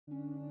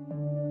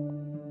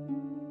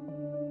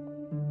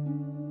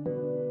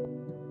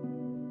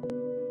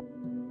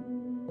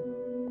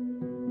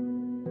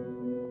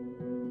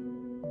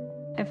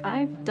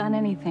I've done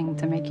anything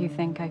to make you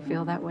think I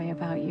feel that way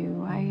about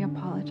you, I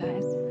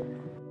apologize.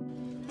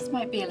 This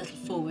might be a little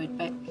forward,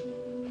 but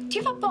do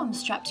you have a bomb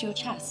strapped to your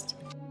chest?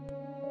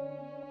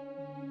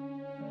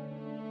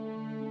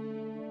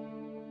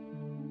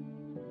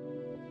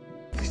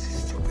 This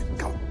is stupid.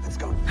 Go, let's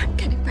go. I'm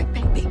getting back,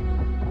 baby.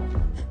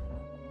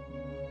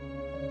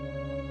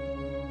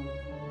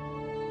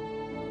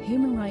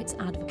 Human rights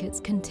advocates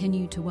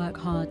continue to work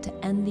hard to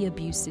end the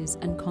abuses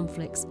and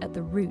conflicts at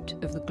the root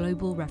of the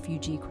global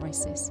refugee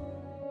crisis.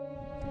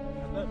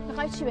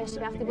 میخوای چی بشی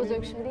وقتی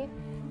بزرگ شدی؟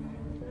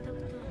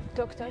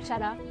 دکتر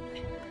چرا؟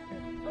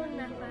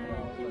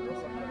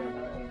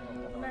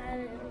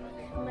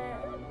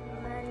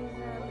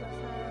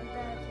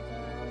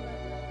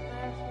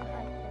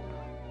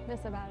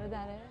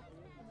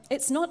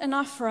 It's not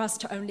enough for us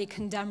to only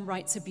condemn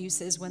rights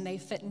abuses when they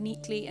fit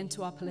neatly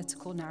into our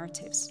political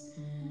narratives.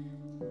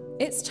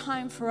 It's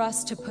time for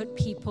us to put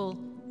people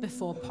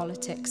before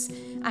politics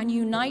and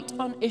unite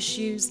on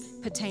issues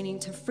pertaining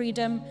to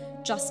freedom,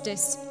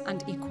 justice,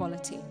 and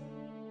equality.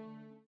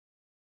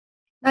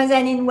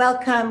 Nazanin,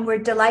 welcome. We're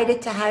delighted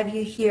to have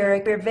you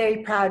here. We're very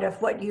proud of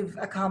what you've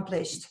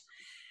accomplished.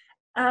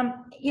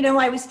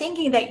 I was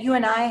thinking that you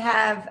and I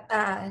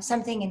have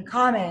something in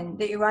common.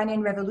 The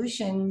Iranian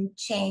Revolution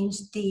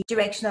changed the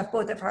direction of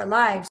both of our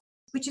lives,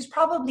 which is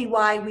probably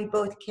why we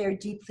both care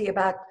deeply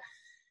about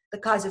the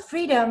cause of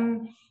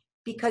freedom,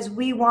 because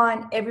we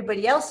want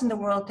everybody else in the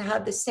world to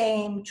have the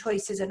same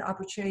choices and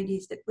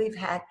opportunities that we've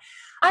had.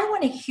 I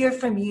want to hear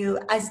from you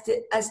as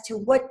to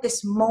what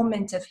this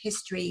moment of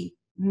history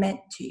meant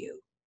to you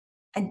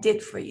and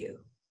did for you.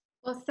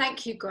 Well,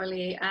 thank you,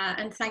 Goli,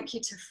 and thank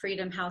you to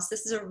Freedom House.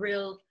 This is a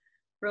real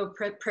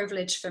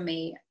privilege for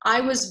me.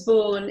 I was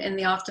born in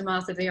the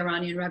aftermath of the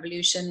Iranian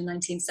Revolution in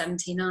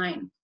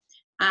 1979,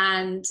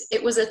 and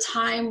it was a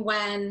time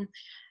when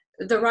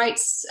the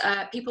rights,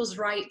 people's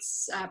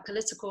rights,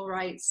 political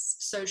rights,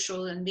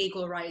 social and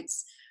legal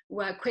rights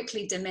were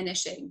quickly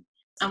diminishing.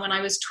 And when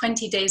I was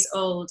 20 days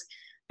old,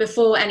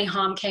 before any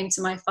harm came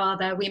to my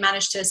father, we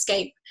managed to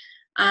escape.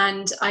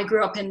 And I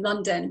grew up in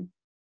London.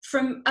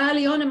 From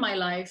early on in my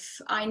life,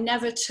 I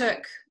never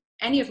took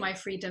any of my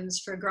freedoms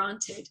for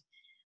granted.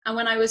 And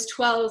when I was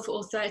 12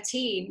 or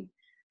 13,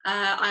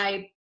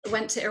 I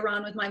went to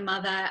Iran with my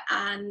mother,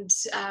 and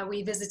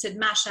we visited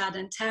Mashhad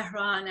and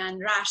Tehran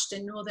and Rasht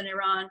in northern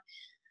Iran.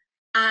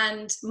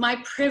 And my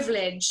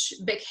privilege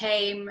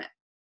became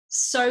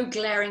so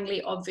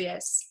glaringly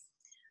obvious.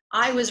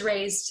 I was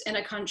raised in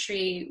a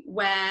country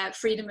where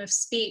freedom of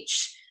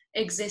speech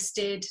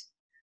existed,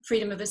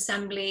 freedom of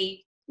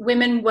assembly.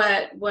 Women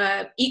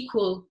were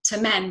equal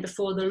to men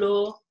before the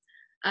law.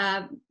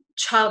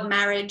 Child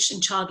marriage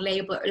and child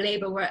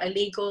labor were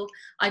illegal.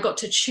 I got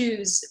to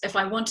choose if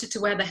I wanted to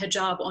wear the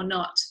hijab or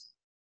not.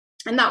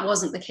 And that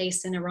wasn't the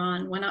case in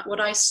Iran. What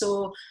I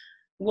saw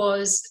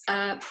was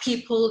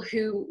people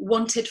who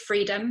wanted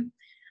freedom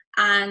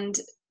and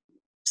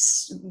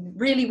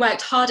really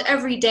worked hard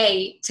every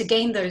day to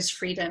gain those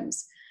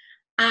freedoms.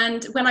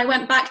 And when I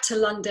went back to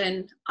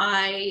London,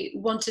 I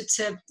wanted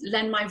to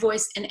lend my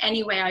voice in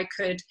any way I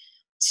could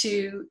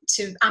to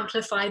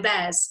amplify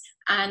theirs.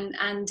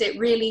 And it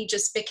really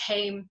just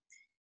became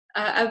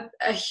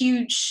a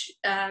huge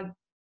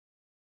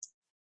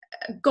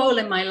goal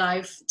in my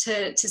life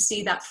to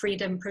see that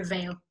freedom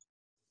prevail.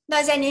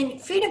 Nazanin,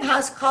 Freedom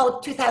House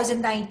called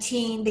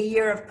 2019 the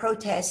year of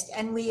protest,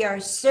 and we are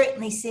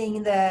certainly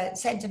seeing the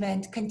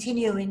sentiment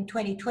continue in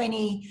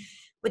 2020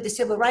 with the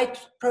civil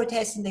rights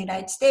protests in the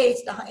United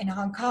States, in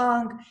Hong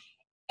Kong,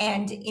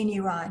 and in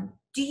Iran.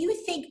 Do you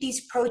think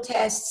these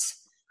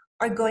protests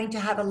are going to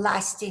have a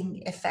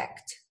lasting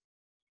effect?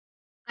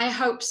 I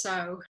hope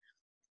so.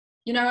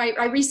 You know,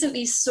 I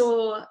recently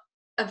saw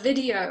a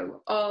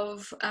video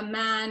of a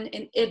man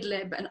in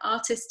Idlib, an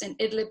artist in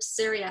Idlib,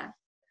 Syria,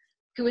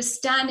 who was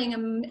standing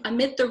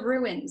amidst the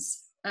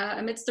ruins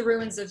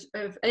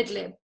of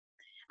Idlib.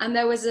 And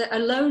there was a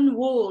lone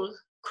wall,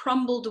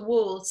 crumbled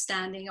wall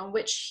standing, on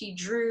which he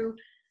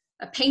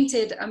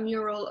painted a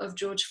mural of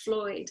George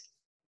Floyd.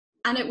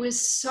 And it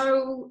was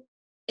so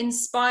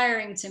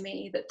inspiring to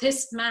me that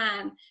this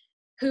man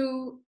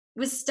who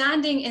was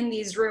standing in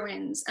these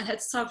ruins and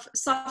had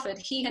suffered,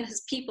 he and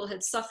his people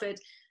had suffered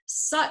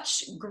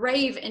such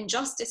grave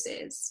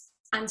injustices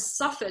and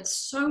suffered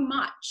so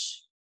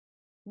much,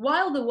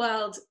 while the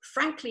world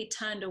frankly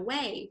turned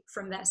away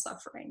from their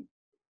suffering,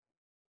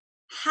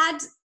 had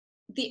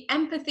the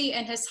empathy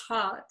in his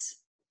heart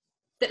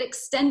that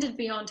extended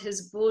beyond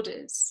his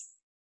borders.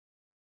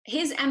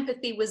 His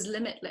empathy was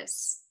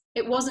limitless.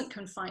 It wasn't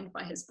confined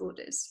by his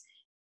borders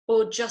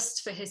or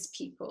just for his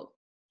people.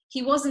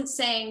 He wasn't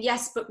saying,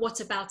 yes, but what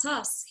about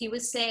us? He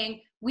was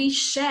saying, we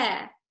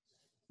share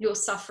your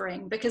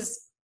suffering,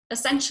 because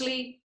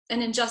essentially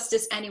an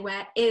injustice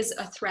anywhere is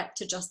a threat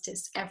to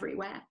justice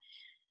everywhere.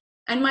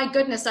 And my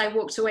goodness, I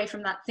walked away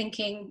from that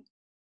thinking,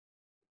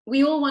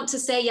 we all want to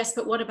say, yes,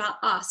 but what about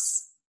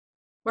us?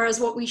 Whereas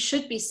what we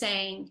should be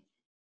saying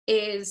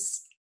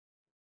is,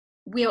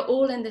 we are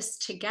all in this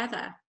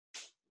together.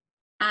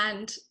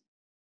 And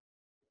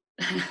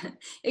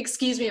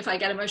excuse me if I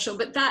get emotional,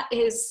 but that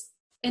is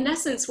in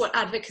essence what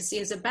advocacy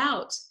is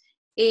about.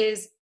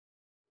 Is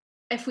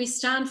if we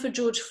stand for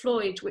George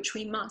Floyd, which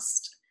we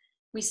must,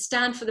 we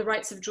stand for the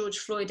rights of George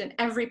Floyd and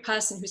every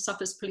person who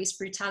suffers police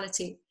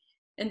brutality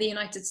in the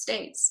United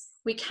States.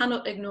 We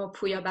cannot ignore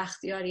Puya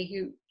Bakhtiari,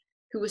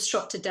 who was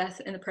shot to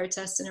death in the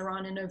protests in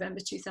Iran in November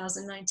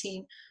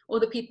 2019, or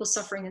the people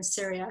suffering in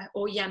Syria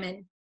or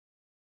Yemen,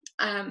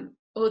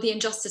 or the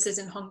injustices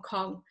in Hong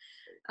Kong,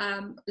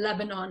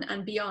 Lebanon,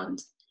 and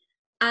beyond.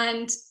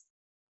 And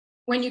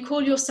when you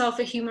call yourself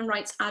a human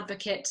rights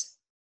advocate,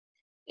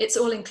 it's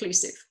all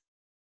inclusive.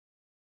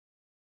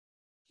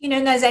 You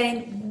know,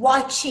 Nazanin,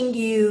 watching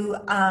you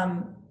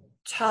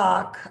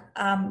talk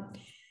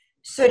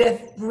sort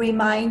of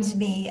reminds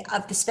me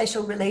of the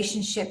special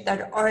relationship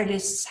that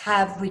artists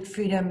have with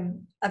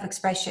freedom of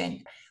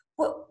expression.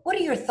 What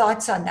are your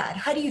thoughts on that?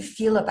 How do you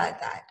feel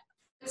about that?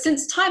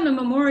 Since time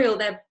immemorial,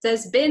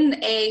 there's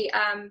been a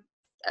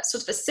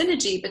sort of a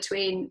synergy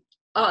between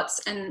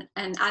arts and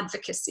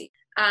advocacy.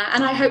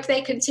 And I hope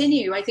they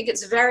continue. I think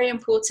it's very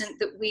important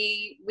that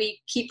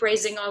we keep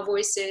raising our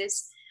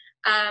voices,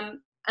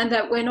 and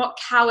that we're not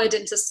cowered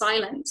into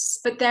silence.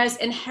 But there's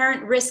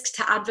inherent risk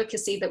to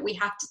advocacy that we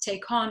have to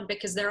take on,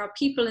 because there are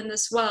people in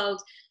this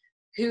world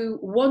who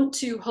want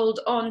to hold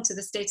on to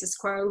the status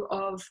quo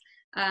of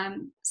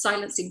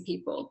silencing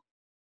people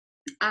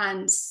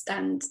and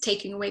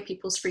taking away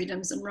people's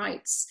freedoms and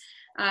rights,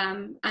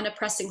 and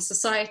oppressing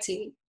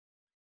society.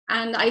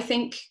 And I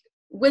think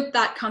with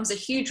that comes a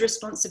huge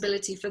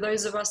responsibility for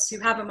those of us who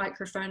have a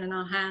microphone in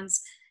our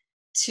hands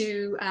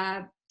to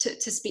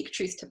speak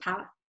truth to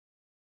power.